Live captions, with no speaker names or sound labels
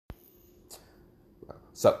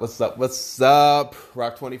What's up?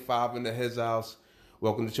 Rock 25 into his house.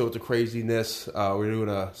 Welcome to Chill with the Craziness. We're doing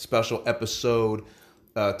a special episode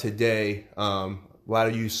today. A lot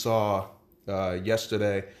of you saw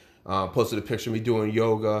yesterday, posted a picture of me doing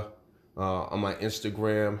yoga on my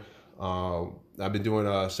Instagram. I've been doing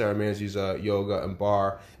Sarah Manzi's yoga and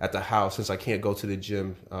bar at the house since I can't go to the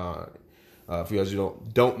gym. For you guys who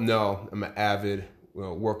don't know, I'm an avid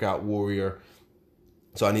workout warrior,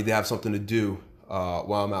 so I need to have something to do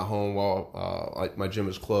while I'm at home, while my gym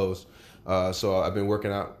is closed. So I've been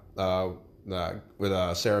working out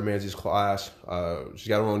with Sarah Manzi's class. She's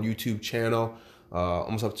got her own YouTube channel,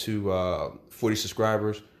 almost up to 40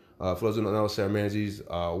 subscribers. For those who don't know, Sarah Manzi's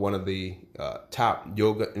one of the top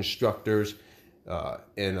yoga instructors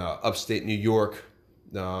in Upstate New York.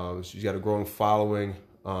 She's got a growing following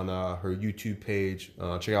on her YouTube page.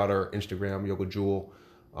 Check out her Instagram, Yoga Jewel.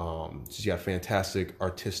 She's got fantastic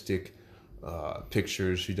artistic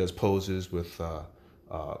pictures. She does poses with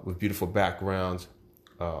beautiful backgrounds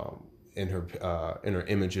in her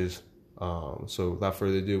images. So without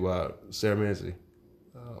further ado, Sarah Manzi.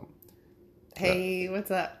 Hey,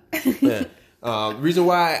 what's up? Yeah. Reason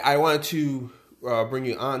why I wanted to bring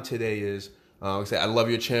you on today is, like I said, I love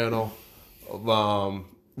your channel.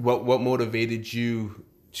 What motivated you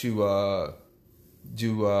to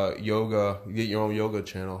do yoga? Get your own yoga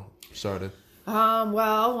channel started?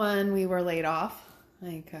 Well, when we were laid off,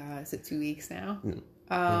 is it 2 weeks now?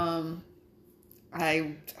 Yeah.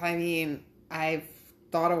 I mean, I've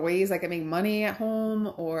thought of ways I could make money at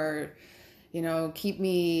home or, keep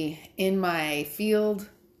me in my field,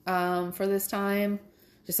 for this time,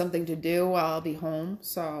 just something to do while I'll be home.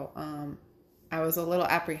 So, I was a little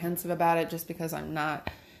apprehensive about it just because I'm not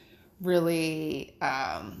really,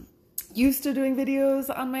 used to doing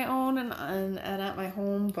videos on my own and at my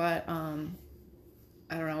home, but,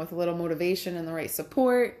 I don't know, with a little motivation and the right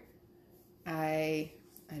support, I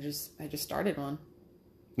just started one.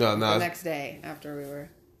 No, the next day after we were.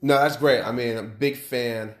 No, that's great. I mean, I'm a big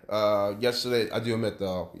fan. Yesterday, I do admit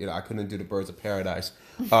though, I couldn't do the Birds of Paradise.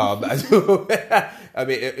 But I do. I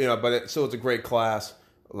mean, so it's a great class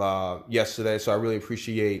yesterday. So I really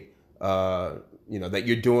appreciate, that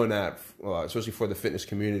you're doing that, especially for the fitness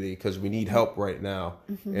community, because we need help right now.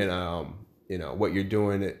 Mm-hmm. And what you're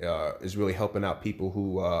doing is really helping out people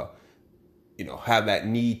who have that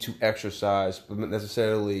need to exercise, but not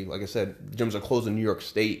necessarily, like I said, gyms are closed in New York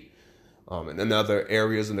State and in other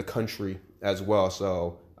areas in the country as well.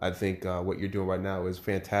 So I think what you're doing right now is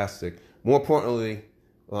fantastic. More importantly,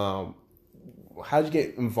 how did you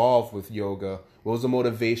get involved with yoga? What was the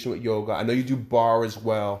motivation with yoga? I know you do bar as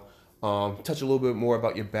well. Touch a little bit more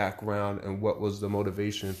about your background and what was the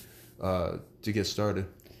motivation to get started.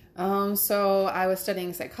 So I was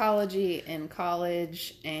studying psychology in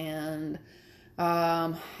college, and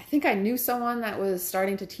I think I knew someone that was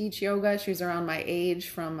starting to teach yoga. She was around my age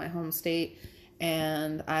from my home state,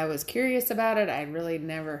 and I was curious about it. I really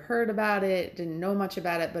never heard about it, didn't know much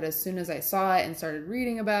about it, but as soon as I saw it and started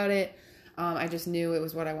reading about it, I just knew it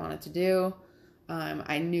was what I wanted to do.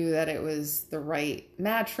 I knew that it was the right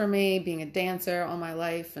match for me, being a dancer all my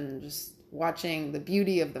life and just watching the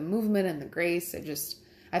beauty of the movement and the grace.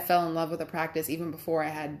 I fell in love with the practice even before I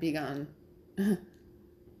had begun.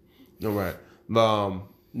 All right.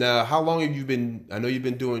 Now, how long have you been? I know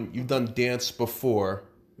you've done dance before.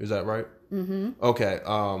 Is that right? Mm-hmm. Okay.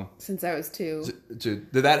 Since I was 2.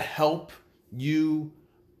 Did that help you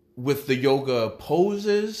with the yoga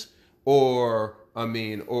poses, or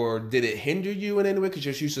did it hinder you in any way?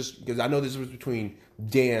 Because I know there's a difference between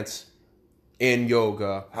dance and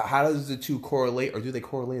yoga. How does the two correlate, or do they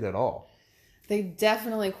correlate at all? They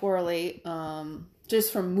definitely correlate.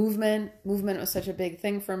 Just from movement. Movement was such a big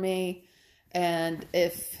thing for me. And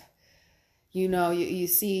if, you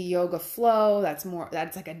see yoga flow, that's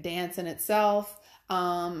like a dance in itself.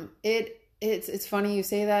 It's funny you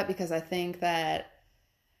say that, because I think that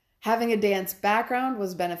having a dance background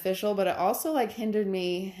was beneficial, but it also hindered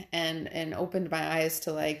me and opened my eyes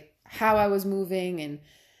to how I was moving. And,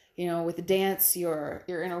 with dance, you're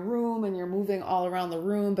in a room and you're moving all around the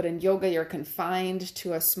room, but in yoga, you're confined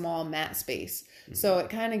to a small mat space. Mm-hmm. So it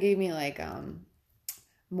kind of gave me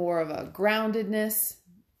more of a groundedness,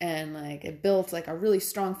 and it built a really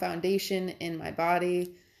strong foundation in my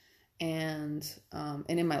body and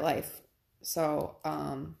in my life. So,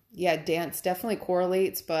 dance definitely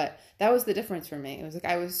correlates, but that was the difference for me. It was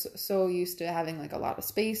I was so used to having a lot of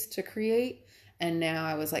space to create, and now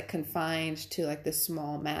I was confined to this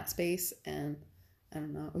small mat space, and I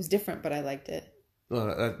don't know, it was different, but I liked it.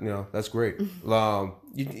 That's great.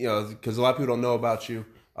 Because a lot of people don't know about you.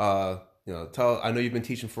 I know you've been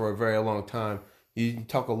teaching for a very long time. you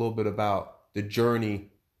talk a little bit about the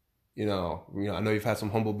journey. I know you've had some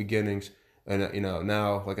humble beginnings, and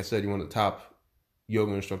now, like I said, you're one of the top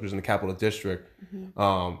yoga instructors in the Capital District.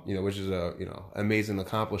 Which is a amazing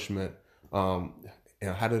accomplishment. How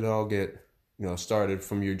did it all get started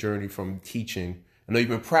from your journey from teaching? I know you've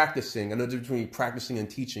been practicing. I know the difference between practicing and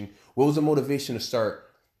teaching. What was the motivation to start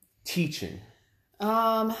teaching?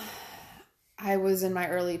 I was in my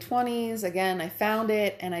early 20s. Again, I found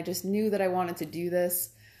it and I just knew that I wanted to do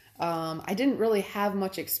this. I didn't really have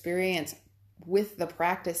much experience with the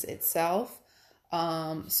practice itself.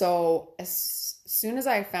 So as soon as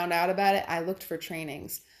I found out about it, I looked for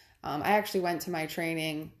trainings. I actually went to my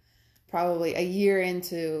training probably a year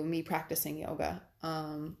into me practicing yoga.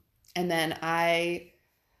 And then I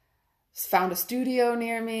found a studio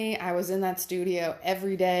near me. I was in that studio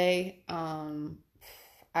every day.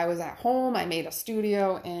 I was at home. I made a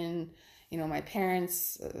studio in, my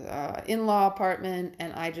parents' in-law apartment,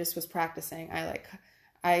 and I just was practicing.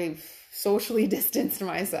 I socially distanced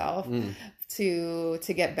myself to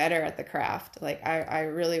get better at the craft. Like I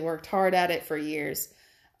really worked hard at it for years.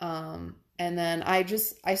 And then I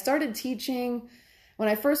started teaching. When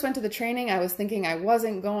I first went to the training, I was thinking I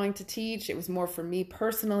wasn't going to teach. It was more for me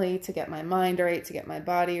personally, to get my mind right, to get my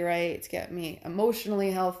body right, to get me emotionally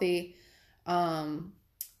healthy.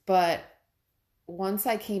 But once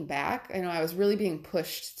I came back, I was really being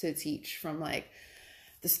pushed to teach from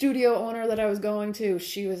the studio owner that I was going to.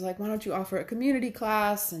 She was like, why don't you offer a community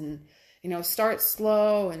class and, start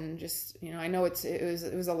slow and just, I know it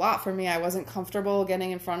was a lot for me. I wasn't comfortable getting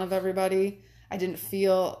in front of everybody. I didn't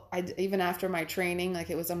feel, even after my training,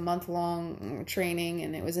 it was a month-long training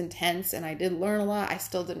and it was intense and I did learn a lot. I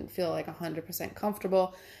still didn't feel 100%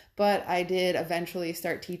 comfortable, but I did eventually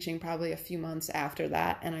start teaching probably a few months after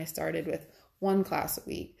that. And I started with one class a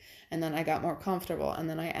week, and then I got more comfortable, and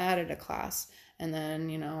then I added a class, and then,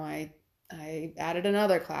 I added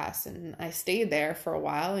another class, and I stayed there for a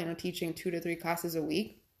while, teaching 2 to 3 classes a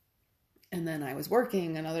week. And then I was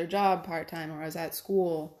working another job part-time, or I was at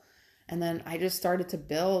school. And then I just started to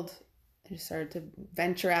build. I just started to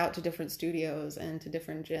venture out to different studios and to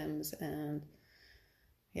different gyms. And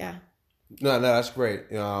yeah. No, that's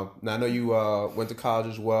great. Now I know you went to college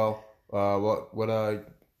as well. What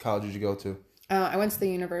college did you go to? I went to the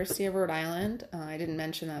University of Rhode Island. I didn't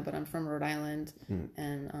mention that, but I'm from Rhode Island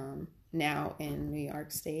and now in New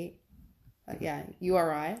York State. Yeah,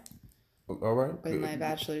 URI. All right. With my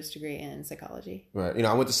bachelor's degree in psychology. Right.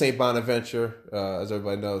 I went to St. Bonaventure, as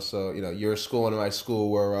everybody knows. So, your school and my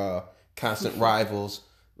school were constant rivals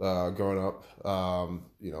growing up,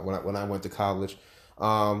 when I went to college.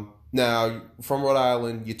 Now, from Rhode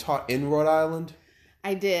Island, you taught in Rhode Island?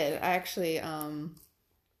 I did. I actually,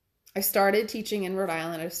 I started teaching in Rhode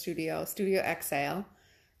Island at a studio, Studio Exhale.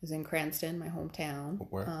 It was in Cranston, my hometown.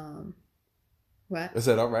 Where? What? Is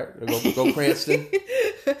that all right? Go Cranston.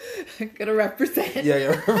 Gonna represent.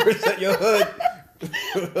 Yeah, represent your hood.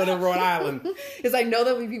 Hood of Rhode Island. Because I know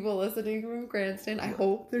there'll be people listening from Cranston. I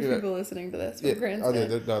hope there's people listening to this from Cranston. Oh,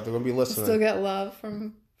 they're going to be listening. Still get love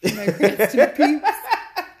from my Cranston peeps.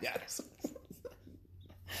 Yes.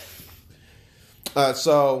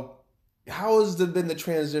 So, how has been the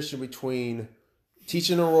transition between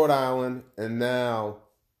teaching in Rhode Island and now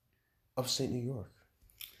upstate New York?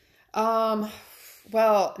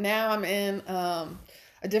 Well, now I'm in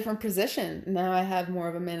a different position. Now I have more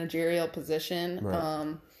of a managerial position.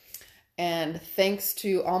 Right. And thanks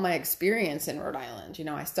to all my experience in Rhode Island,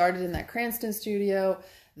 I started in that Cranston studio,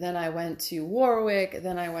 then I went to Warwick,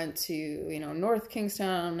 then I went to, North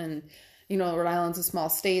Kingstown, and, Rhode Island's a small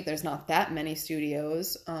state. There's not that many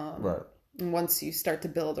studios. Right. And once you start to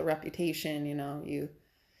build a reputation,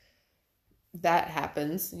 that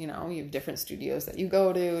happens, you have different studios that you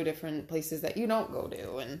go to, different places that you don't go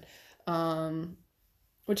to. And,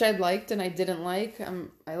 which I liked and I didn't like.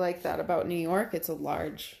 I like that about New York. It's a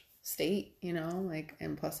large state,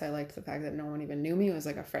 and plus I liked the fact that no one even knew me. It was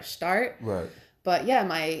like a fresh start. Right. But yeah,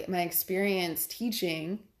 my experience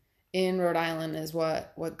teaching in Rhode Island is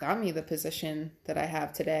what got me the position that I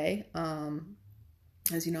have today.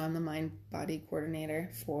 As you know, I'm the mind-body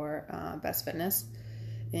coordinator for Best Fitness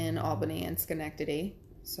in Albany and Schenectady.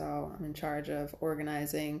 So I'm in charge of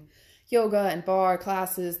organizing yoga and bar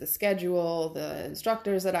classes, the schedule, the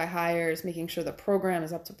instructors that I hire, is making sure the program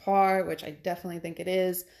is up to par, which I definitely think it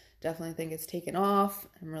is. Definitely think it's taken off.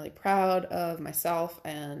 I'm really proud of myself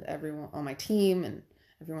and everyone on my team and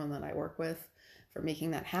everyone that I work with for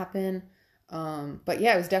making that happen. But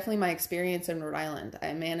yeah, it was definitely my experience in Rhode Island.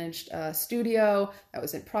 I managed a studio that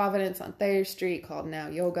was in Providence on Thayer Street called Now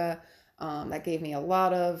Yoga. That gave me a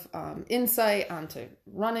lot of insight onto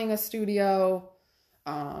running a studio,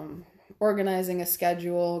 organizing a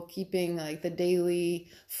schedule, keeping like the daily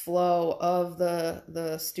flow of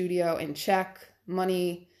the studio in check,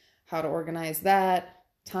 money, how to organize that,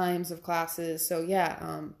 times of classes. So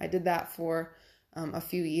yeah, I did that for a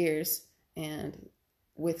few years, and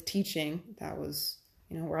with teaching, that was,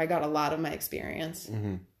 where I got a lot of my experience.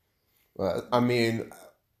 Mm-hmm. Well, I mean,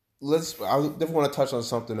 I definitely want to touch on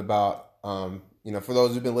something about, for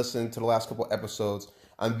those who've been listening to the last couple of episodes,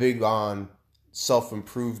 I'm big on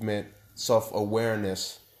self-improvement,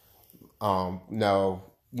 self-awareness. Now,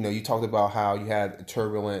 you talked about how you had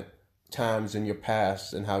turbulent times in your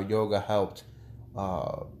past and how yoga helped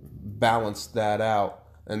balance that out.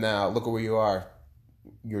 And now look at where you are.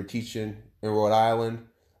 You're teaching in Rhode Island.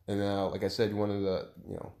 And now, like I said, you're one of the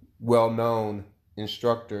well-known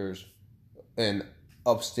instructors in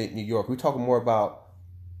Upstate New York. We talk more about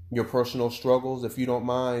your personal struggles, if you don't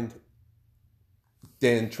mind,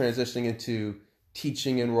 then transitioning into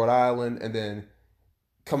teaching in Rhode Island and then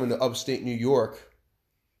coming to Upstate New York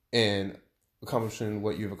and accomplishing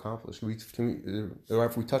what you've accomplished. Is it all right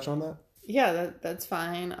if we touch on that? Yeah, that's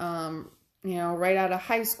fine. Right out of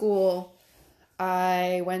high school,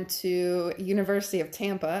 I went to University of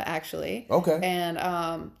Tampa, actually. Okay. And,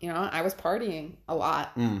 I was partying a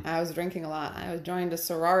lot. I was drinking a lot. I was joined a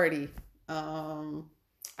sorority.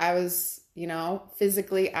 I was,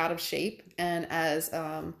 physically out of shape. And as...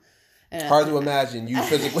 it's hard to imagine you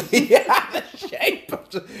physically out of shape.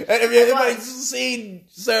 Everybody's seen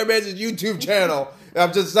Sarah Manzi's YouTube channel.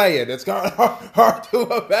 I'm just saying, it's hard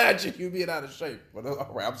to imagine you being out of shape. But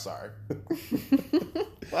all right, I'm sorry.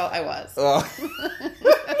 Well, I was.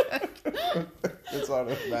 It's hard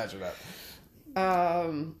to imagine that.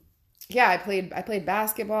 Yeah, I played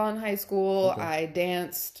basketball in high school. Okay. I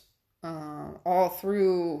danced all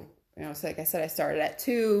through. So like I said, I started at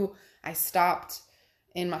 2. I stopped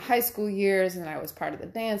in my high school years, and I was part of the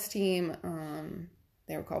dance team.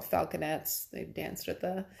 They were called Falconettes. They danced with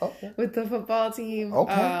the football team.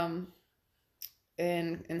 Okay.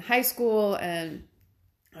 In high school, and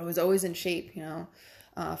I was always in shape.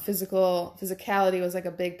 Physicality was like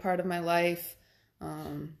a big part of my life.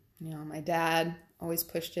 My dad always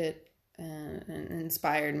pushed it and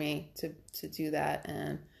inspired me to do that,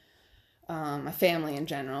 and my family in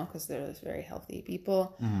general, because they're very healthy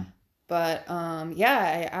people. Mm-hmm. But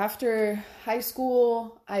after high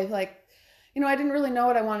school, I didn't really know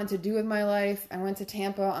what I wanted to do with my life. I went to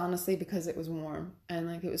Tampa, honestly, because it was warm and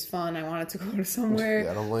it was fun. I wanted to go to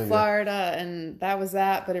somewhere, Florida, and that was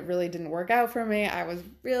that. But it really didn't work out for me. I was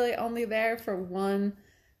really only there for 1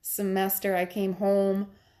 semester. I came home.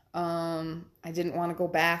 I didn't want to go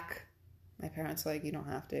back. My parents were like, you don't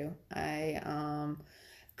have to. I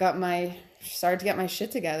started to get my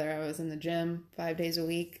shit together. I was in the gym 5 days a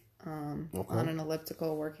week. On an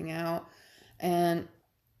elliptical, working out, and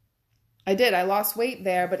I lost weight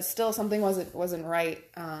there, but still something wasn't right.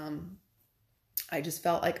 I just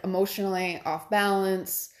felt like emotionally off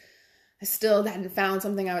balance. I still hadn't found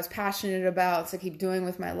something I was passionate about to keep doing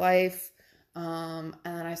with my life. And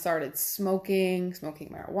then I started smoking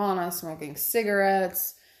marijuana, smoking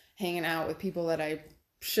cigarettes, hanging out with people that I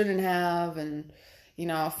shouldn't have, and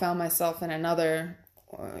found myself in another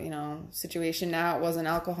situation. Now it wasn't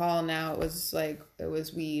alcohol. Now it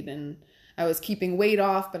was weed, and I was keeping weight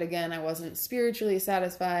off, but again, I wasn't spiritually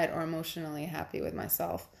satisfied or emotionally happy with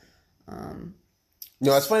myself.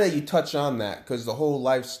 It's funny that you touch on that, because the whole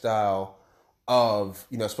lifestyle of,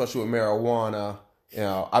 especially with marijuana,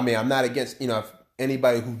 I'm not against, if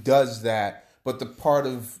anybody who does that, but the part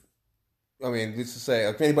of, let's just say,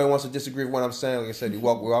 if anybody wants to disagree with what I'm saying, like I said,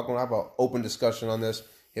 we're welcome to have an open discussion on this.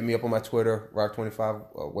 Hit me up on my Twitter,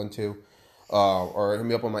 Rock2512, or hit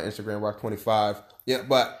me up on my Instagram, Rock25. Yeah,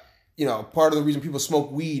 but, part of the reason people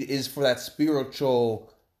smoke weed is for that spiritual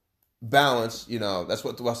balance. That's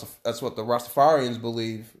what the Rastafarians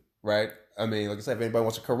believe, right? Like I said, if anybody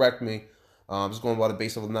wants to correct me, I'm just going by the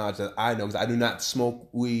base of the knowledge that I know, because I do not smoke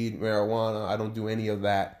weed, marijuana. I don't do any of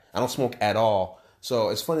that. I don't smoke at all. So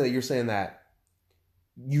it's funny that you're saying that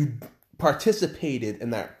you participated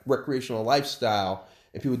in that recreational lifestyle,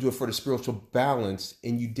 and people do it for the spiritual balance,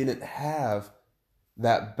 and you didn't have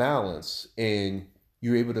that balance, and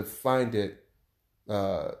you're able to find it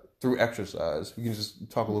through exercise. You can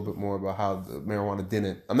just talk a little bit more about how the marijuana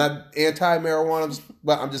didn't. I'm not anti-marijuana,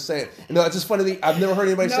 but I'm just saying. It's just funny. I've never heard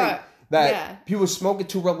anybody say that people smoke it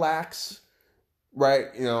to relax,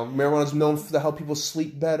 right? Marijuana is known to help people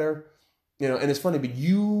sleep better, and it's funny, but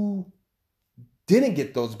you didn't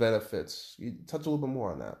get those benefits. You touch a little bit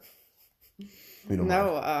more on that.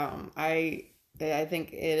 I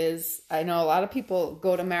think it is. I know a lot of people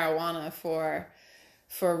go to marijuana for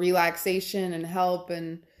for relaxation and help.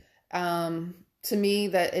 And to me,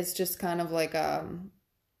 that it's just kind of like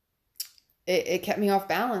it kept me off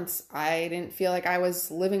balance. I didn't feel like I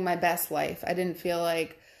was living my best life. I didn't feel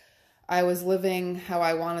like I was living how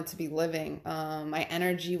I wanted to be living. My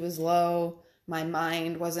energy was low. My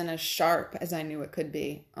mind wasn't as sharp as I knew it could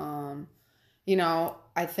be. You know,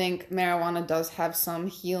 I think marijuana does have some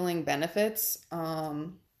healing benefits.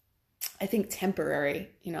 I think temporary.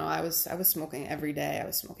 You know, I was smoking every day. I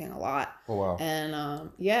was smoking a lot. Oh wow.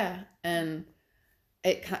 And yeah, and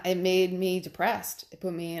it made me depressed. It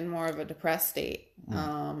put me in more of a depressed state.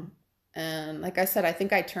 And like I said, I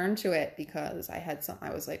think I turned to it because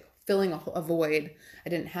I was like filling a void. I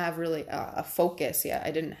didn't have really a focus yet.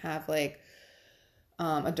 I didn't have like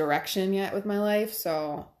a direction yet with my life.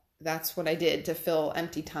 So that's what I did to fill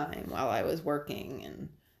empty time while I was working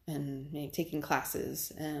and maybe taking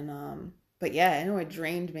classes. And but yeah, I know it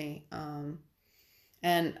drained me.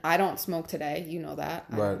 And I don't smoke today. You know that.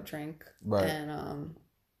 I don't drink. Right. And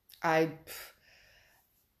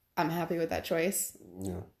I'm happy with that choice.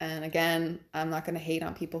 Yeah. And again, I'm not going to hate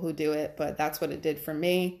on people who do it, but that's what it did for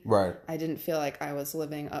me. Right. I didn't feel like I was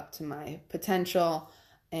living up to my potential.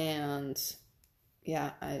 And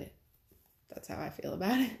yeah, that's how I feel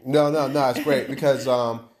about it. No, it's great because,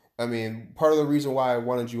 I mean, part of the reason why I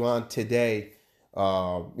wanted you on today,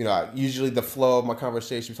 you know, usually the flow of my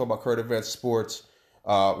conversation, we talk about current events, sports,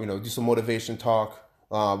 you know, do some motivation talk.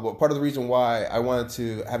 But part of the reason why I wanted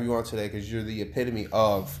to have you on today, because you're the epitome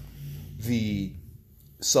of the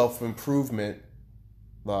self-improvement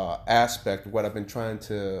aspect of what I've been trying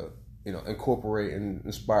to, you know, incorporate and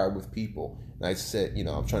inspire with people. And I said, you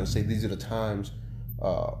know, I'm trying to say these are the times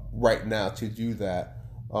right now to do that.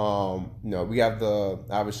 You know, we have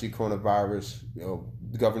obviously coronavirus, you know,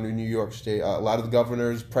 the governor of New York State, a lot of the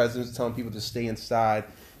governors, presidents telling people to stay inside,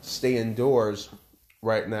 stay indoors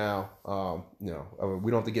right now. You know,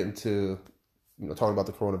 we don't have to get into, you know, talking about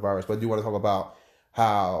the coronavirus, but I do want to talk about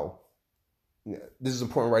how, you know, this is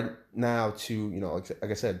important right now to, you know,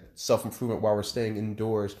 like I said, self-improvement while we're staying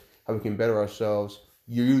indoors, how we can better ourselves.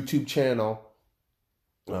 Your YouTube channel,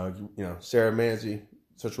 you know, Sarah Manzi,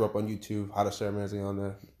 search her up on YouTube. How to Sarah Manzi on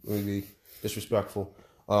there? Let me be disrespectful.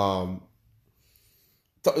 You know,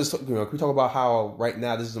 can we talk about how right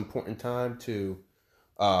now this is an important time to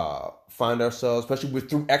find ourselves, especially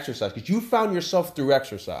through exercise? Because you found yourself through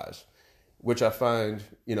exercise, which I find,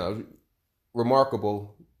 you know,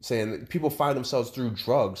 remarkable. Saying that people find themselves through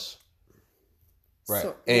drugs, right?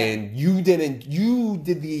 So, yeah. And you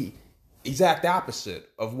did the exact opposite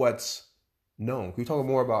of what's known. Can you talk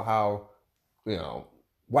more about how, you know,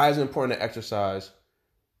 why is it important to exercise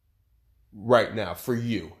right now for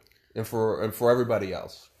you and for everybody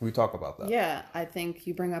else? Can we talk about that? Yeah, I think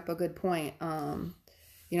you bring up a good point.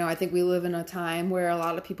 You know, I think we live in a time where a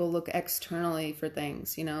lot of people look externally for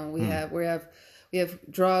things. You know, we have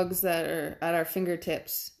drugs that are at our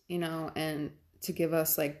fingertips, you know, and to give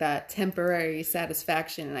us like that temporary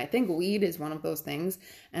satisfaction. And I think weed is one of those things.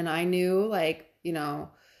 And I knew, like, you know,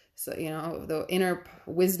 so, you know, the inner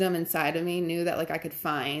wisdom inside of me knew that like I could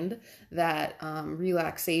find that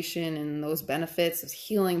relaxation and those benefits, those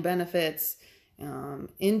healing benefits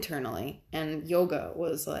internally. And yoga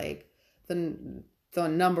was like the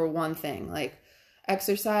number one thing. Like,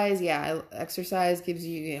 exercise, exercise gives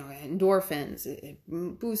you, you know, endorphins. It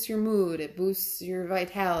boosts your mood. It boosts your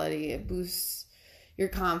vitality. It boosts your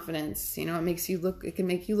confidence. You know, it can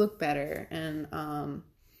make you look better. And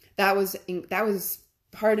that was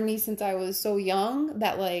part of me since I was so young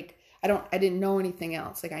that like I didn't know anything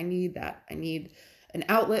else. Like I need that. I need an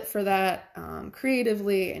outlet for that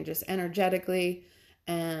creatively and just energetically.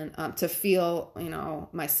 And to feel, you know,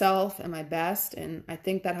 myself and my best. And I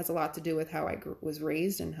think that has a lot to do with how I was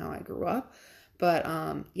raised and how I grew up. But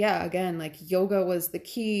yeah, again, like yoga was the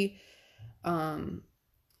key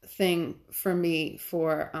thing for me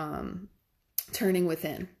for turning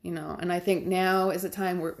within, you know. And I think now is a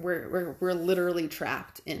time where we're literally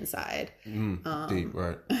trapped inside. Deep,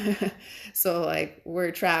 right? So like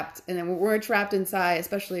we're trapped, and then when we're trapped inside,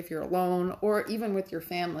 especially if you're alone or even with your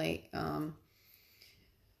family.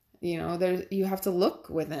 You know, you have to look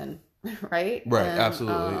within, right? Right, and,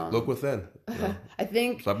 absolutely. Look within. You know? I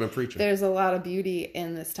think so I've been preaching. There's a lot of beauty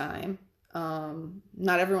in this time.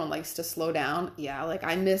 Not everyone likes to slow down. Yeah, like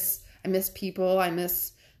I miss people. I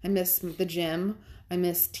miss the gym. I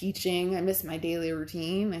miss teaching. I miss my daily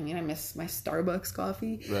routine. I mean, I miss my Starbucks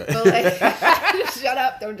coffee. Right. But like, shut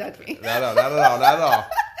up! Don't judge me. Not at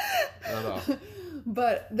all.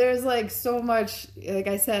 But there's like so much, like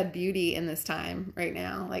I said, beauty in this time right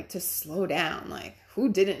now, like to slow down. Like who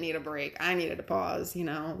didn't need a break? I needed a pause, you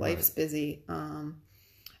know, life's busy.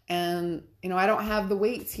 And, I don't have the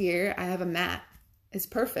weights here. I have a mat. It's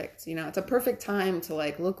perfect. It's a perfect time to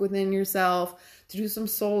like look within yourself, to do some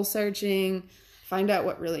soul searching, find out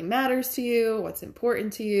what really matters to you, what's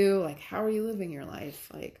important to you. Like, how are you living your life?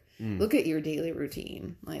 Like, look at your daily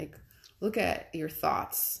routine. Like, look at your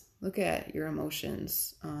thoughts. Look at your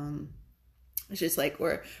emotions. It's just like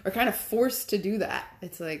we're kind of forced to do that.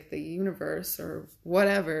 It's like the universe or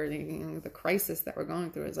whatever, the crisis that we're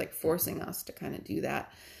going through is like forcing us to kind of do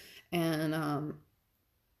that. And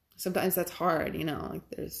sometimes that's hard, like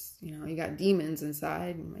there's, you got demons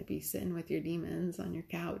inside. You might be sitting with your demons on your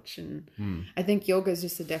couch. And I think yoga is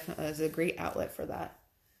just a great outlet for that.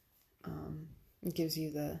 It gives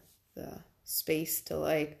you the space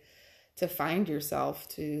to find yourself,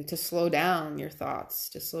 to slow down your thoughts,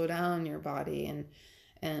 to slow down your body. And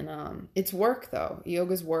it's work though.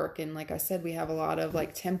 Yoga's work. And like I said, we have a lot of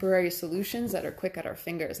like temporary solutions that are quick at our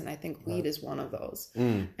fingers. And I think weed is one of those.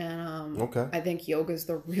 And I think yoga's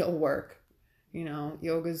the real work.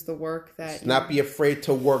 Yoga's the work that... Not be afraid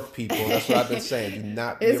to work, people. That's what I've been saying. Do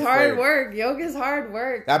not be afraid. It's hard work. Yoga's hard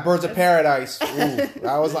work. That Birds of Paradise. Ooh.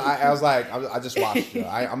 I just watched you.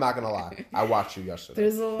 I'm not going to lie. I watched you yesterday.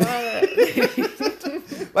 There's a lot of...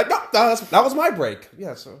 Like, no, that was my break.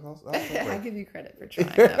 Yeah, so that was my break. I give you credit for trying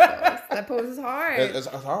that pose. That pose is hard. It's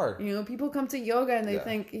hard. People come to yoga and they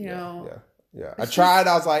think, Yeah. I tried.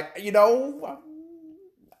 I was like,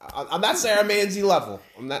 I'm not Sarah Manzi level.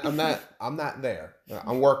 I'm not there.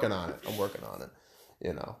 I'm working on it.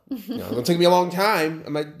 It's gonna take me a long time. I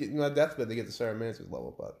might get my deathbed to get to Sarah Manzi's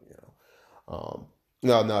level, but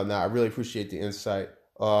no. I really appreciate the insight.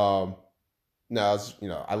 I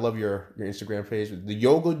love your Instagram page, the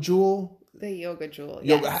Yoga Jewel. The Yoga Jewel.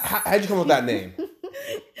 Yoga. Yes. How'd you come up with that name?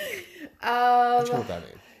 How'd you come up with that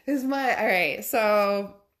name? All right.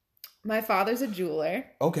 So my father's a jeweler.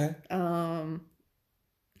 Okay.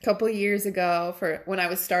 Couple years ago, for when I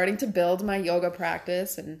was starting to build my yoga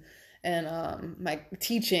practice and my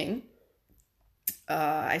teaching,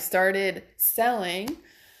 I started selling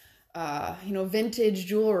vintage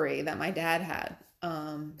jewelry that my dad had,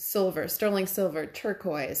 silver, sterling silver,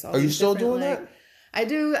 turquoise. Are you still doing that? I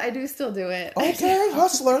do still do it. Okay,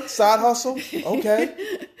 hustler, side hustle. Okay.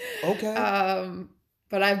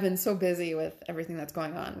 But I've been so busy with everything that's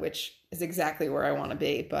going on, which is exactly where I want to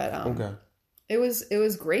be. But okay. It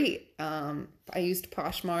was great. I used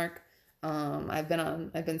Poshmark. I've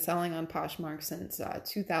been selling on Poshmark since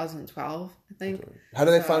 2012, I think. How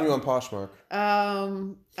do they find you on Poshmark? I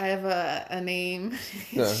have a name.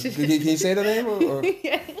 Yeah. Can you say the name? Or?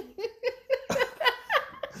 Yeah.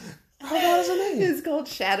 How is the name? It's called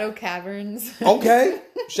Shadow Caverns. Okay,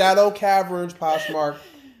 Shadow Caverns, Poshmark.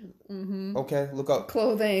 Mm-hmm. Okay, look up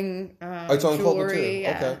clothing, it's on jewelry. Clothing too.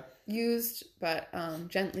 Yeah. Okay. Used, but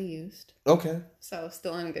gently used. Okay. So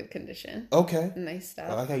still in good condition. Okay. Nice stuff.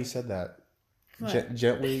 I like how you said that.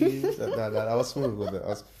 Gently used. I was smooth with it. I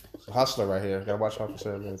was a hustler right here. Gotta watch out for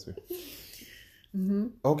Sarah Manzi. Mm-hmm.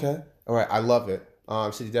 Okay. All right. I love it.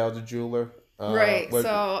 So your dad was a jeweler. Right.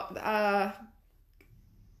 So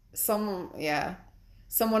someone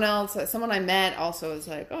I met also was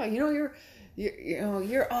like, oh, your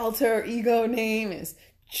alter ego name is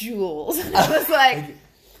Jules. And I was like,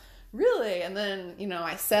 really? And then,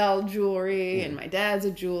 I sell jewelry and my dad's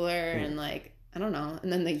a jeweler and like, I don't know. And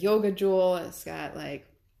then the Yoga Jewel, it's got a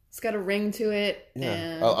ring to it. Yeah.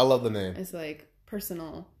 And I love the name. It's like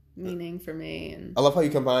personal meaning for me. And I love how you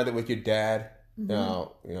combined it with your dad.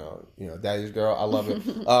 Mm-hmm. Daddy's girl. I love it.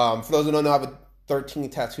 For those who don't know, I have a 13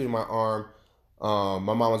 tattooed on my arm.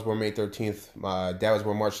 My mom was born May 13th. My dad was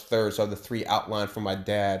born March 3rd. So I have the 3 outlined for my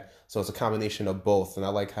dad. So it's a combination of both. And I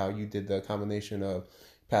like how you did the combination of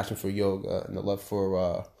passion for yoga and the love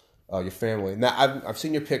for your family. Now, I've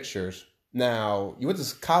seen your pictures. Now, you went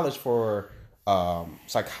to college for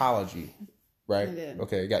psychology, right? I did.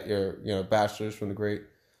 Okay, you got your bachelor's from the great,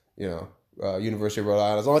 University of Rhode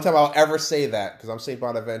Island. It's the only time I'll ever say that because I'm St.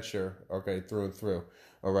 Bonaventure, okay, through and through.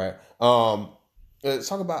 All right. Let's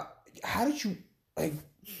talk about how did you,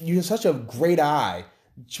 you have such a great eye.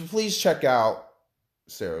 Please check out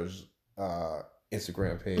Sarah's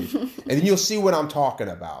Instagram page, and then you'll see what I'm talking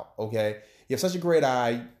about. Okay, you have such a great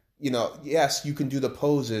eye. Yes, you can do the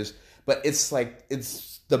poses, but it's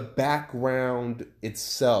the background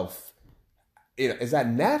itself. Is that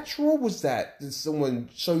natural? Did someone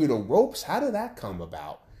show you the ropes? How did that come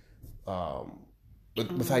about?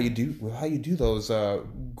 With how you do those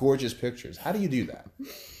gorgeous pictures. How do you do that?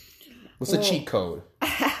 What's the cheat code?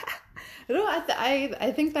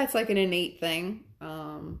 I think that's like an innate thing.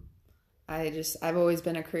 I've always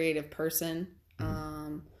been a creative person.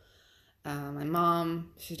 My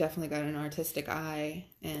mom, she's definitely got an artistic eye,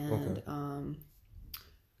 and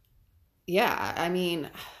yeah, I mean,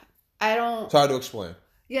 I don't. It's hard to explain.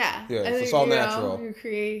 Yeah, Yeah, I think, it's all natural.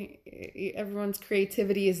 Everyone's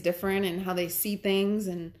creativity is different and how they see things,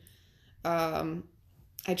 and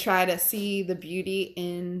I try to see the beauty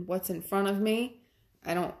in what's in front of me.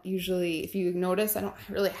 I don't usually, if you notice, I don't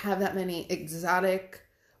really have that many exotic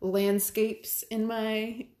landscapes in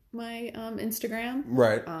my Instagram.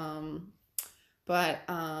 Right. But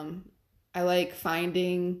I like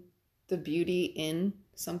finding the beauty in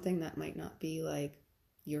something that might not be like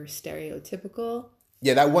your stereotypical.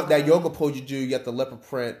 Yeah, that yoga pose you do, you got the leopard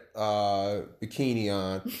print bikini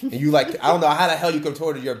on, and you like, I don't know how the hell you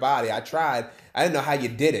contorted your body. I tried. I didn't know how you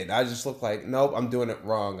did it. I just looked like, nope, I'm doing it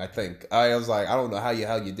wrong, I think. I was like, I don't know how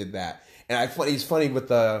you did that. And it's funny with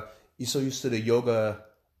you're so used to the yoga,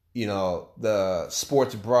 the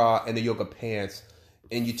sports bra and the yoga pants,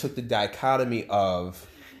 and you took the dichotomy of,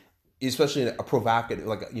 especially a provocative,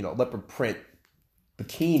 like, leopard print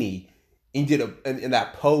bikini, and you did in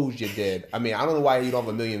that pose you did. I mean, I don't know why you don't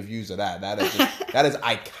have a million views of that. That is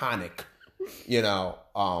iconic.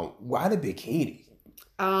 Why the bikini?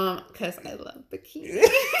 Because I love bikinis.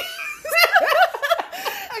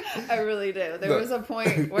 I really do. There was a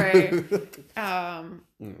point where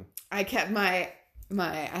I kept I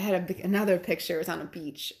had another picture. It was on a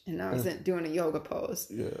beach, and I was doing a yoga pose.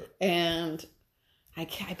 Yeah. And I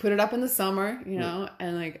put it up in the summer,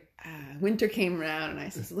 and like winter came around, and I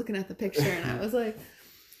was looking at the picture, and I was like,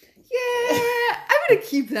 yeah, I'm gonna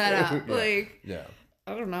keep that up. I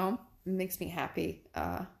don't know, it makes me happy.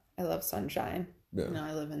 I love sunshine. Yeah.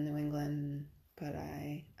 I live in New England, but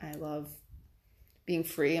I love being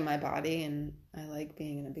free in my body, and I like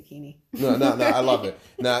being in a bikini. No, I love it.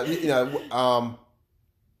 Now,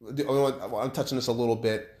 I'm touching this a little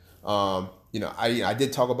bit. I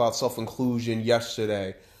did talk about self-inclusion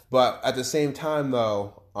yesterday, but at the same time,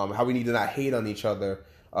 though, how we need to not hate on each other,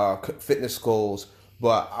 fitness goals.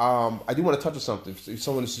 But I do want to touch on something. If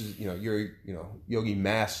someone is, you're, yogi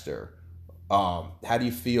master, how do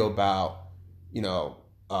you feel about, you have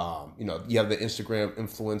the Instagram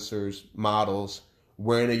influencers, models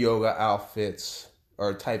wearing the yoga outfits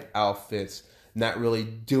or type outfits, not really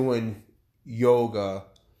doing yoga,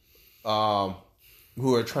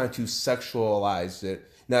 who are trying to sexualize it.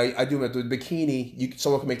 Now, I do with the bikini,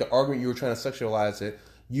 someone can make the argument you were trying to sexualize it.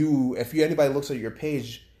 If anybody looks at your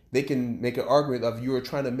page, they can make an argument of you were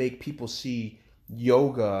trying to make people see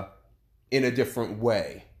yoga in a different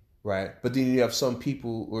way, right? But then you have some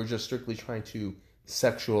people who are just strictly trying to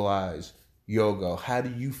sexualize yoga. How do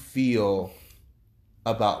you feel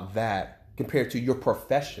about that compared to your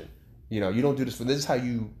profession? You don't do this this is how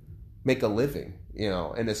you make a living,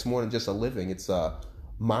 and it's more than just a living. It's a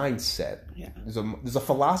mindset. Yeah. There's a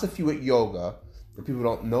philosophy with yoga that people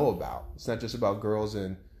don't know about. It's not just about girls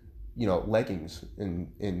in, leggings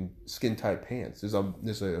and skin tight pants. It's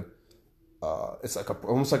like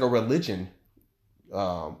almost like a religion.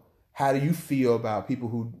 How do you feel about people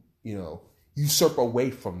who, usurp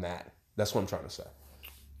away from that? That's what I'm trying to say.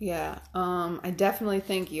 Yeah, I definitely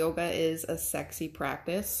think yoga is a sexy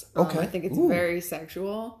practice. Okay. I think it's very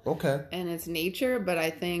sexual. Okay. And it's nature, but I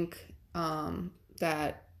think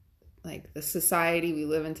that like the society we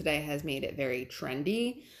live in today has made it very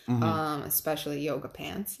trendy, especially yoga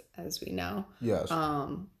pants, as we know. Yes. I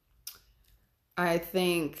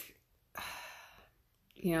think,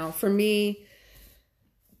 for me,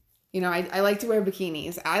 I like to wear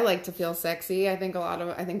bikinis. I like to feel sexy. I think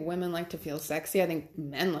women like to feel sexy. I think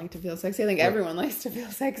men like to feel sexy. I think everyone likes to feel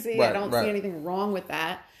sexy. Right, I don't see anything wrong with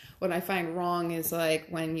that. What I find wrong is like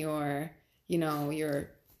when you're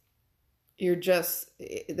just,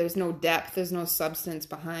 there's no depth, there's no substance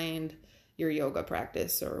behind your yoga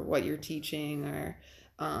practice or what you're teaching or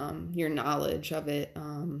your knowledge of it.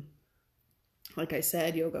 Like I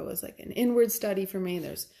said, yoga was like an inward study for me.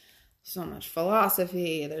 There's so much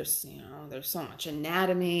philosophy, there's so much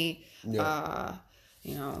anatomy,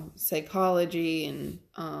 psychology, and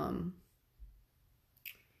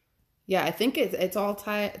I think it's all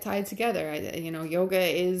tied together. Yoga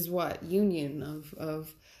is union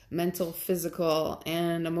of mental, physical,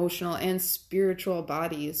 and emotional and spiritual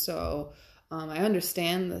bodies. So I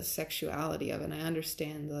understand the sexuality of it, and I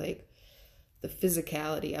understand the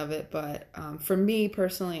physicality of it, but for me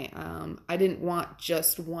personally, I didn't want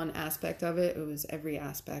just one aspect of it. It was every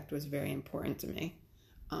aspect was very important to me.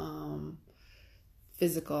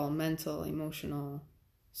 Physical, mental, emotional,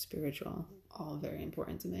 spiritual, all very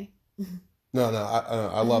important to me. No,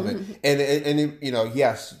 I love it, and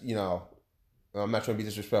yes, I'm not trying to be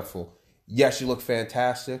disrespectful. Yes, you look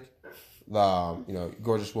fantastic,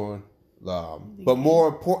 gorgeous woman. But more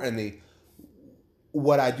importantly,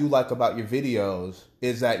 what I do like about your videos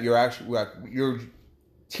is that you're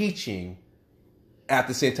teaching at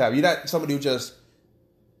the same time. You're not somebody who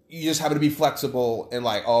you just happen to be flexible and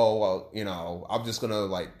like, oh, well, I'm just going to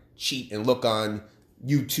like cheat and look on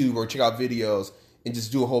YouTube or check out videos and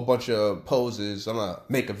just do a whole bunch of poses. I'm going to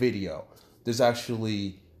make a video. There's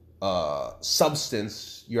actually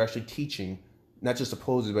substance. You're actually teaching, not just the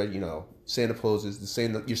poses, but, saying the poses,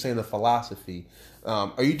 you're saying the philosophy.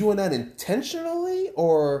 Are you doing that intentionally,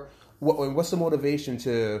 or what's the motivation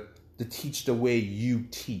to teach the way you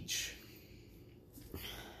teach?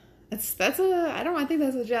 I think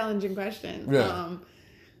that's a challenging question. Yeah.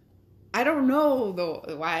 I don't know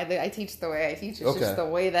why I teach the way I teach. It's just the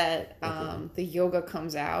way that the yoga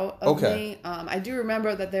comes out of me. I do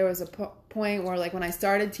remember that there was a point where, like, when I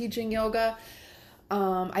started teaching yoga,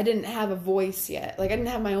 I didn't have a voice yet. Like, I didn't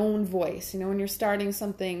have my own voice. When you're starting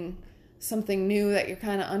something new that you're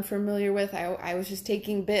kind of unfamiliar with, I was just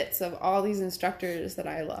taking bits of all these instructors that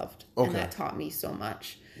I loved, and that taught me so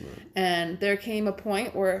much. Right. And there came a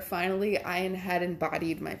point where finally I had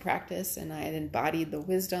embodied my practice, and I had embodied the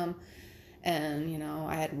wisdom, and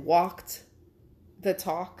I had walked the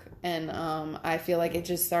talk, and I feel like it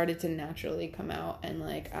just started to naturally come out, and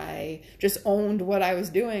like I just owned what I was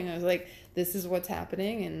doing. I was like, this is what's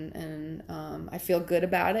happening, and I feel good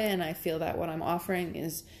about it, and I feel that what I'm offering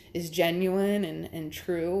is genuine and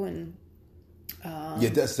true, and yeah,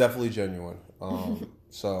 that's definitely genuine.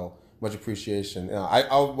 So much appreciation.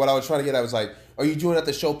 What I was trying to get at was like, are you doing it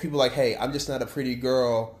to show people like, hey, I'm just not a pretty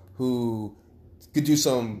girl who could do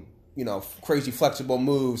some crazy flexible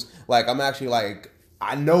moves. Like, I'm actually like,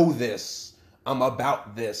 I know this. I'm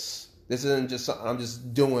about this. This isn't just something I'm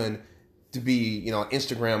just doing to be, an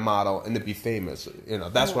Instagram model and to be famous.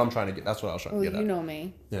 That's what I'm trying to get. That's what I was trying to get at. You know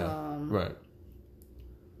me. Yeah. Right.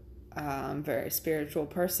 I'm a very spiritual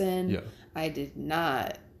person. Yeah. I did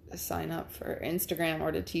not sign up for Instagram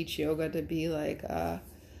or to teach yoga to be like an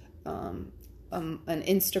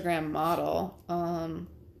Instagram model.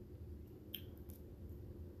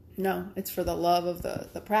 No, it's for the love of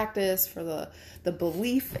the practice, for the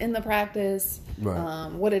belief in the practice,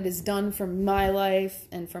 right. What it has done for my life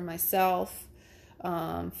and for myself,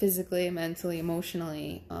 physically, mentally,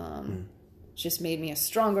 emotionally. Just made me a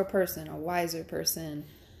stronger person, a wiser person,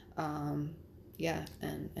 and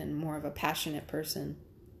more of a passionate person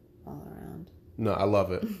all around. No, I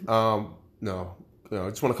love it. I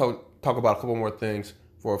just want to talk about a couple more things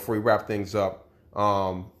before we wrap things up.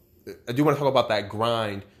 I do want to talk about that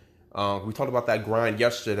grind. We talked about that grind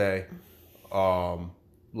yesterday, a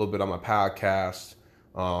little bit on my podcast.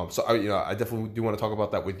 So I definitely do want to talk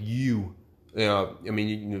about that with you.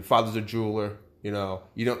 Your father's a jeweler. You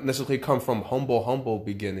don't necessarily come from humble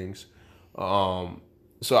beginnings.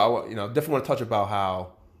 So I definitely want to touch about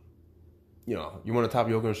how, you're one of the top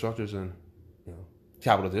yoga instructors in,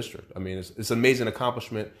 Capital District. I mean, it's an amazing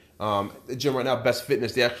accomplishment. The gym right now, Best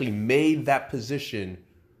Fitness, they actually made that position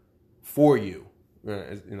for you.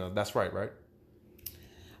 That's right?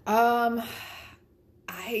 I'm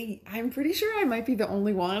pretty sure I might be the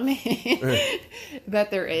only one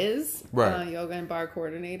that there is. Right. Yoga and bar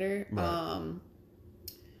coordinator. Right.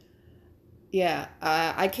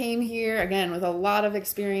 I came here again with a lot of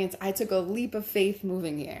experience. I took a leap of faith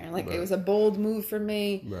moving here. Like, right. It was a bold move for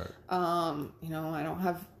me. Right. I don't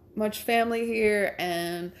have much family here,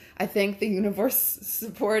 and I think the universe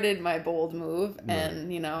supported my bold move. Right.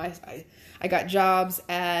 And I got jobs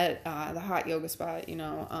at the hot yoga spot.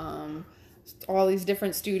 All these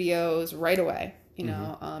different studios right away.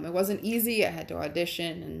 It wasn't easy. I had to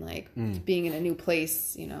audition, and being in a new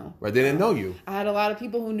place, Right, they didn't know you. I had a lot of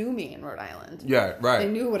people who knew me in Rhode Island. Yeah, right. They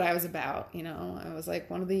knew what I was about. I was like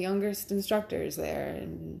one of the youngest instructors there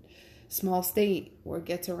in small state where it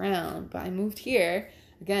gets around. But I moved here,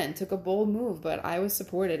 again, took a bold move, but I was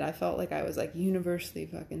supported. I felt like I was like universally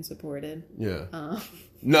fucking supported. Yeah.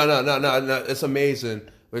 No. It's amazing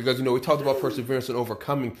because, we talked about perseverance and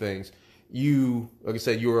overcoming things. You, like I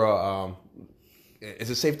said, you were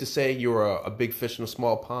is it safe to say you were a big fish in a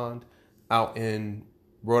small pond out in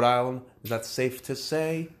Rhode Island? Is that safe to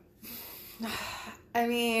say? I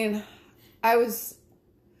mean, I was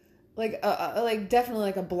definitely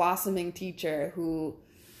like a blossoming teacher who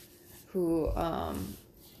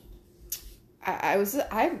I would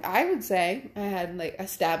say I had like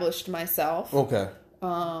established myself. Okay.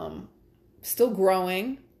 Still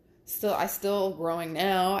growing. I still growing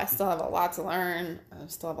now. I still have a lot to learn. I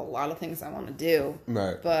still have a lot of things I want to do.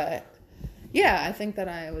 Right. But yeah, I think that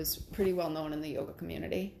I was pretty well known in the yoga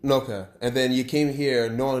community. Okay. And then you came here,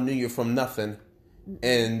 no one knew you from nothing.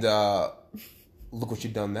 And look what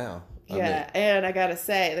you've done now. Yeah, and I gotta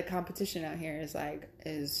say, the competition out here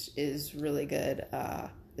is really good.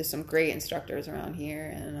 There's some great instructors around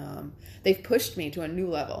here, and they've pushed me to a new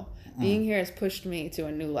level. Being here has pushed me to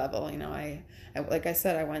a new level. You know, I like I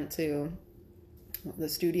said, I went to the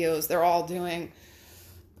studios. They're all doing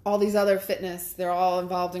all these other fitness. They're all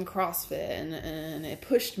involved in CrossFit, and it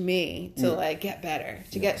pushed me to like get better,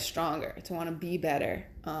 to get stronger, to want to be better.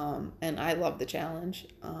 And I love the challenge.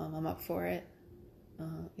 I'm up for it.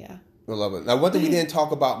 Yeah. I love it. Now, one thing we didn't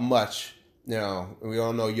talk about much, you know, we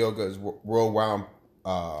all know yoga is world-round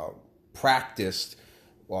practiced.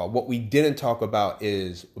 What we didn't talk about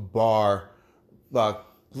is bar.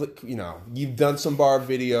 You know, you've done some bar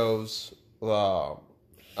videos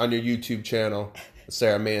on your YouTube channel,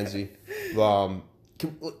 Sarah Manzi. A lot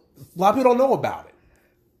of people don't know about it.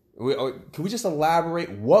 Can we just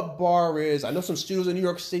elaborate what bar is? I know some studios in New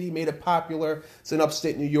York City made it popular. It's in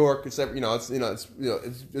Upstate New York. It's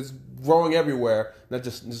growing everywhere, not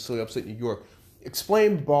just necessarily Upstate New York.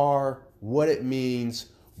 Explain bar, what it means,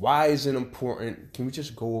 why is it important? Can we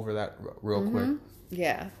just go over that real quick?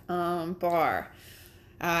 Yeah, bar.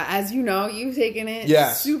 As you know, you've taken it.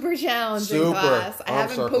 Yes. Super challenging class. I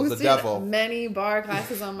haven't posted many bar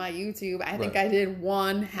classes on my YouTube. I think I did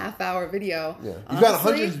 1 half-hour video. Yeah. You've got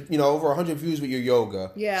 100, over 100 views with your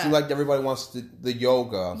yoga. Yeah. Seems like everybody wants the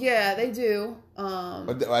yoga. Yeah, they do. But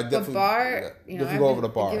bar, I've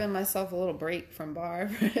been giving myself a little break from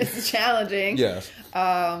bar. It's challenging. Yes.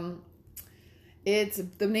 It's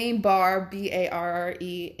the name bar, BARRE,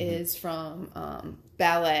 is from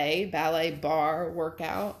ballet bar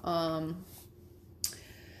workout.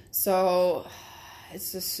 So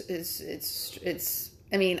it's just it's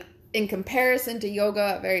I mean, in comparison to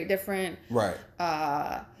yoga, very different. Right.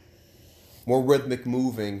 More rhythmic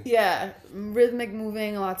moving. Yeah, rhythmic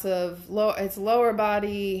moving, lots of it's lower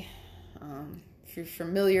body. If you're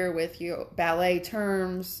familiar with ballet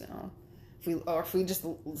terms, if we just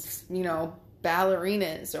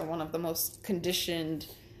ballerinas are one of the most conditioned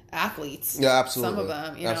athletes. Yeah, absolutely. Some of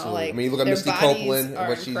them, absolutely. like, I mean, you look at Misty Copeland and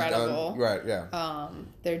what she's done. Right, yeah.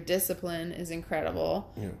 Their discipline is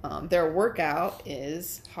incredible. Yeah. Their workout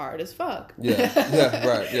is hard as fuck. Yeah,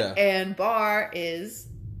 right, yeah. And bar is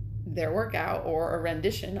their workout, or a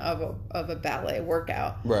rendition of a ballet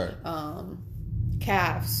workout. Right.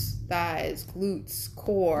 Calves, thighs, glutes,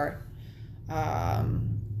 core.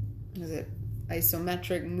 Is it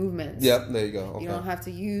isometric movements? Yep, there you go. Okay. You don't have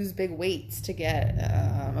to use big weights to get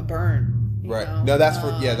a burn. Right. know? No, that's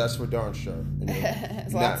for darn sure.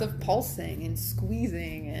 There's lots of pulsing and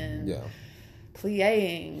squeezing and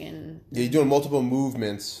plieing and you're doing multiple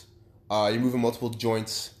movements. You're moving multiple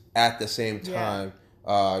joints at the same time.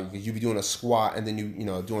 You'd be doing a squat and then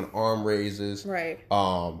you doing arm raises. Right.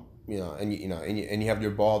 And you have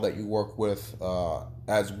your ball that you work with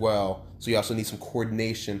as well. So you also need some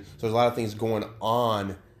coordination. So there's a lot of things going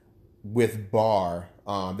on with bar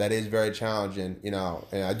that is very challenging. And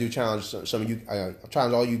I do challenge some of you. I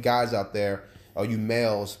challenge all you guys out there, all you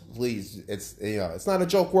males. Please, it's not a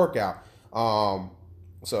joke workout.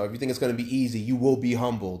 So if you think it's going to be easy, you will be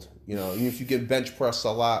humbled. Even if you get bench press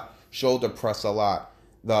a lot, shoulder press a lot,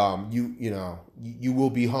 you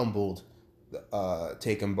will be humbled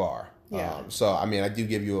taking bar. Yeah. So I mean, I do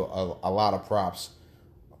give you a lot of props.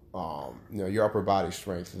 Your upper body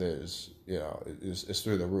strength is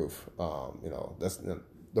through the roof.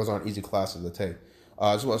 Those aren't easy classes to take.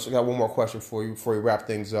 So I got one more question for you before we wrap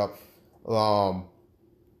things up.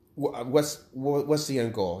 What's the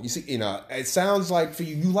end goal? You see, it sounds like for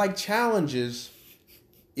you like challenges.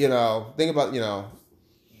 Think about,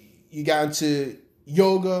 you got into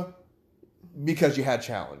yoga because you had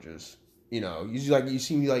challenges. You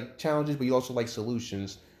seem to like challenges, but you also like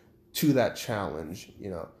solutions to that challenge.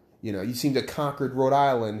 You seem to have conquered Rhode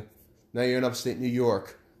Island. Now you're in Upstate New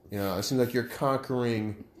York. It seems like you're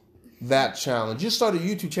conquering that challenge. You just started a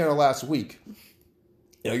YouTube channel last week.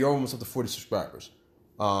 You're almost up to 40 subscribers.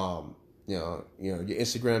 Your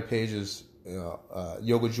Instagram page is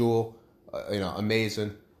Yoga Jewel.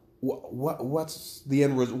 Amazing. What's the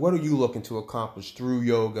end result? What are you looking to accomplish through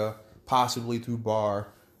yoga, possibly through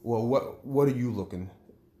bar? Well, what are you looking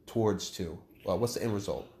towards to? What's the end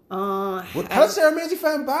result? How does Sarah Manzi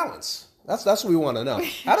find balance? That's what we want to know.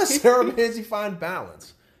 How does Sarah Manzi find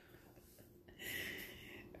balance?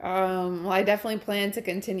 Well, I definitely plan to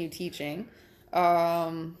continue teaching.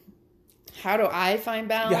 How do I find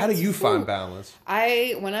balance? Yeah, how do you find balance?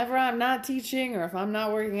 Whenever I'm not teaching or if I'm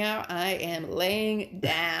not working out, I am laying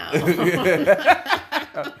down.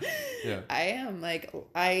 Yeah. I am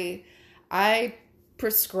I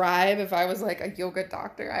prescribe, if I was like a yoga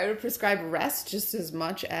doctor, I would prescribe rest just as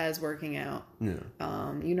much as working out. Yeah.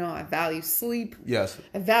 I value sleep. Yes.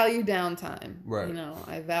 I value downtime. Right.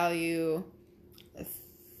 I value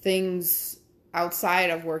things outside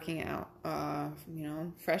of working out.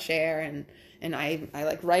 Fresh air and I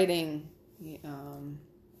like writing.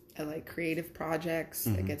 I like creative projects.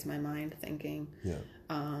 That gets my mind thinking. Yeah.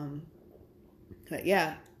 But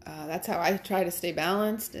yeah, that's how I try to stay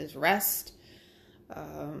balanced, is rest,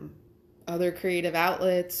 other creative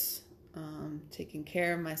outlets, taking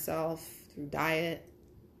care of myself through diet,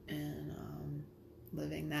 and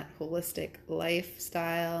living that holistic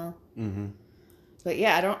lifestyle. But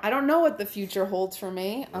yeah, I don't know what the future holds for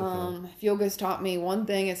me. If yoga's taught me one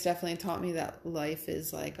thing, it's definitely taught me that life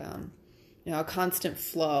is like a constant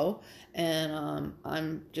flow, and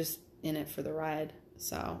I'm just in it for the ride.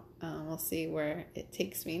 So we'll see where it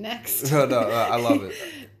takes me next. No, I love it.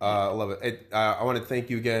 I love it. I want to thank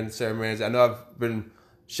you again, Sarah Manzi. I know I've been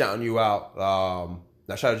shouting you out.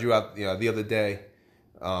 I shouted you out, the other day,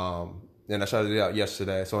 and I shouted you out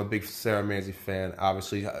yesterday. So I'm a big Sarah Manzi fan.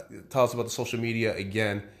 Obviously, tell us about the social media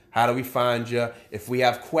again. How do we find you? If we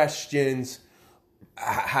have questions,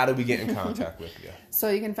 how do we get in contact with you? So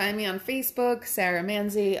you can find me on Facebook, Sarah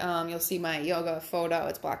Manzi. You'll see my yoga photo.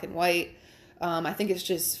 It's black and white. I think it's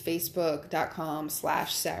just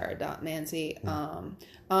facebook.com/sarah.manzi.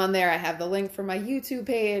 On there, I have the link for my YouTube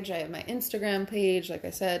page. I have my Instagram page. Like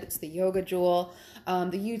I said, it's the Yoga Jewel.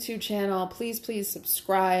 The YouTube channel, please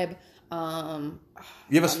subscribe.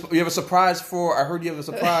 You have a surprise for? I heard you have a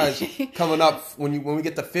surprise coming up when we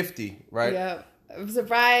get to 50, right? Yeah,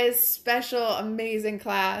 surprise, special, amazing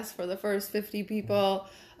class for the first 50 people.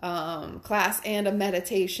 Class and a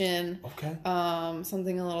meditation. Okay.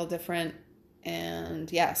 Something a little different.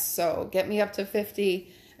 And yes, so get me up to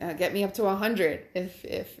 50. Get me up to 100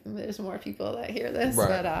 if there's more people that hear this.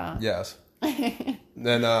 Right. But yes.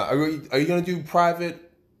 Then are you going to do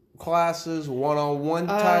private classes, one-on-one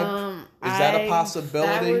type? Is that a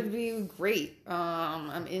possibility? That would be great.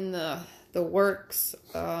 I'm in the works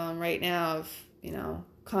right now of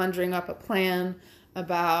conjuring up a plan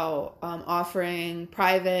about offering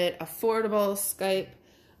private, affordable Skype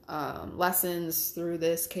lessons through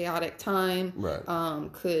this chaotic time. Right.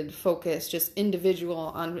 Could focus just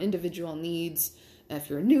individual needs. If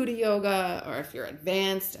you're new to yoga or if you're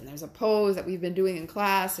advanced and there's a pose that we've been doing in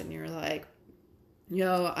class and you're like,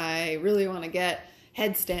 I really want to get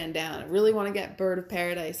headstand down. I really want to get bird of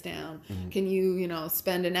paradise down. Mm-hmm. Can you,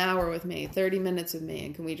 spend an hour with me, 30 minutes with me,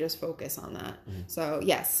 and can we just focus on that? Mm-hmm. So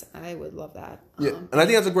yes, I would love that. Yeah, and I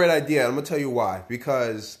think that's a great idea. I'm going to tell you why.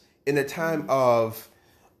 Because in the time of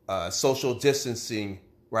social distancing,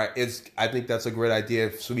 right, I think that's a great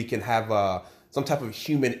idea so we can have some type of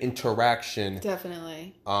human interaction.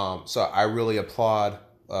 Definitely. So I really applaud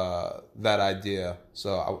that idea.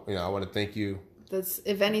 So I want to thank you. That's,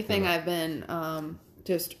 if anything, I've been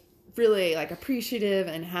just really appreciative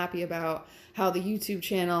and happy about how the YouTube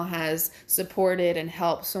channel has supported and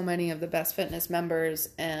helped so many of the Best Fitness members.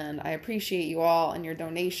 And I appreciate you all and your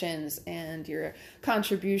donations and your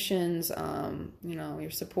contributions,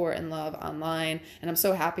 your support and love online. And I'm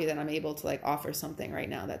so happy that I'm able to offer something right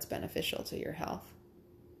now that's beneficial to your health.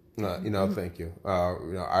 Thank you.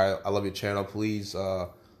 I love your channel. Please, I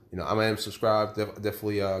am subscribed.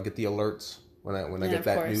 Definitely get the alerts when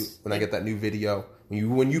I get that new video.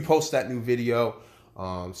 When you post that new video.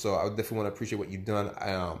 So I definitely want to appreciate what you've done.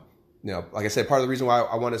 Like I said, part of the reason why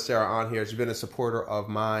I wanted Sarah on here is she's been a supporter of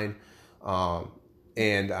mine,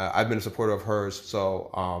 and I've been a supporter of hers.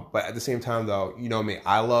 So, but at the same time, though, me,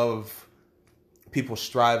 I love people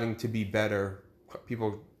striving to be better.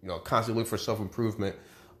 People, constantly look for self-improvement.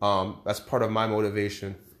 That's part of my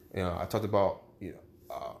motivation. I talked about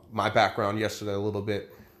my background yesterday a little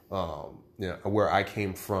bit. Where I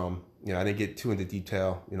came from. I didn't get too into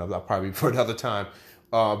detail. That'll probably be for another time.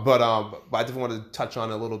 But I just wanted to touch on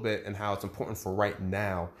it a little bit and how it's important for right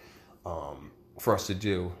now for us to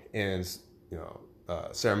do. And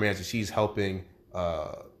Sarah Manzi, she's helping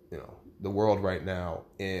the world right now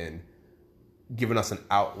in giving us an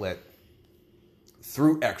outlet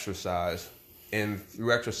through exercise, and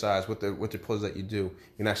through exercise with the poses that you do, you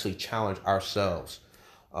can actually challenge ourselves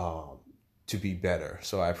to be better.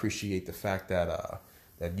 So I appreciate the fact that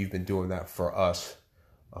you've been doing that for us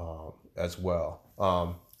as well.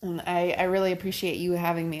 And I really appreciate you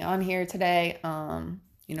having me on here today. I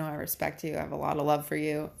respect you. I have a lot of love for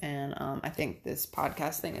you. And I think this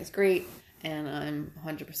podcast thing is great. And I'm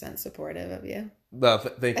 100% supportive of you. Well,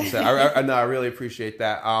 thank you, Sarah. I really appreciate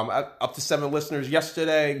that. Up to 7 listeners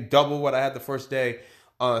yesterday, double what I had the first day.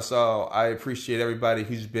 So I appreciate everybody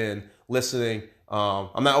who's been listening.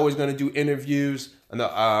 I'm not always going to do interviews. I know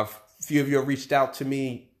a few of you have reached out to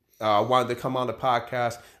me, wanted to come on the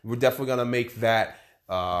podcast. We're definitely going to make that.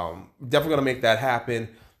 Happen.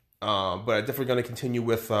 But I'm definitely going to continue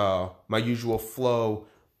with my usual flow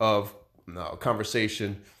of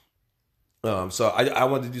conversation. So I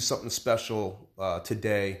wanted to do something special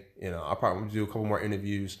today. I'll probably do a couple more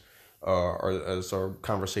interviews or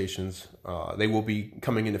conversations. They will be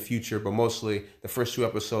coming in the future, but mostly the first 2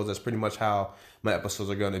 episodes, that's pretty much how my episodes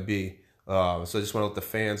are going to be. So I just want to let the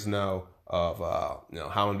fans know of how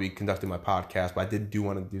I'm going to be conducting my podcast. But I do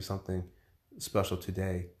want to do something special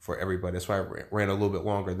today for everybody. That's why I ran a little bit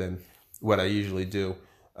longer than what I usually do.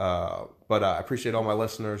 But I appreciate all my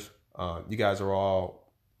listeners. You guys are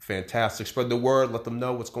all fantastic. Spread the word. Let them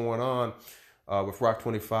know what's going on with Rock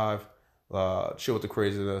 25. Chill with the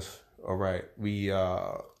craziness. All right.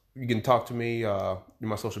 You can talk to me in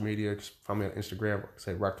my social media. Just find me on Instagram.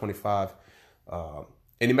 Say Rock 25.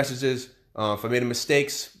 Any messages? If I made any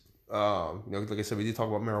mistakes, like I said, we did talk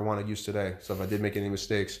about marijuana use today. So if I did make any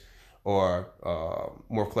mistakes or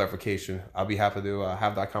more clarification, I'll be happy to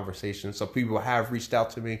have that conversation. So people have reached out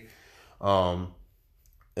to me. I'm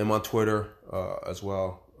on Twitter as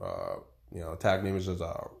well. Tag name is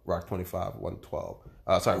Rock25112.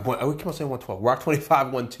 I keep on saying 112.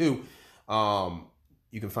 Rock2512.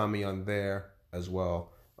 You can find me on there as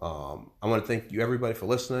well. I want to thank you, everybody, for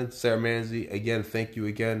listening. Sarah Manzi, again, thank you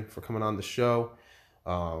again for coming on the show.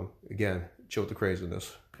 Again, chill with the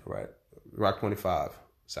craziness. All right. Rock 25,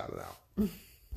 signing out.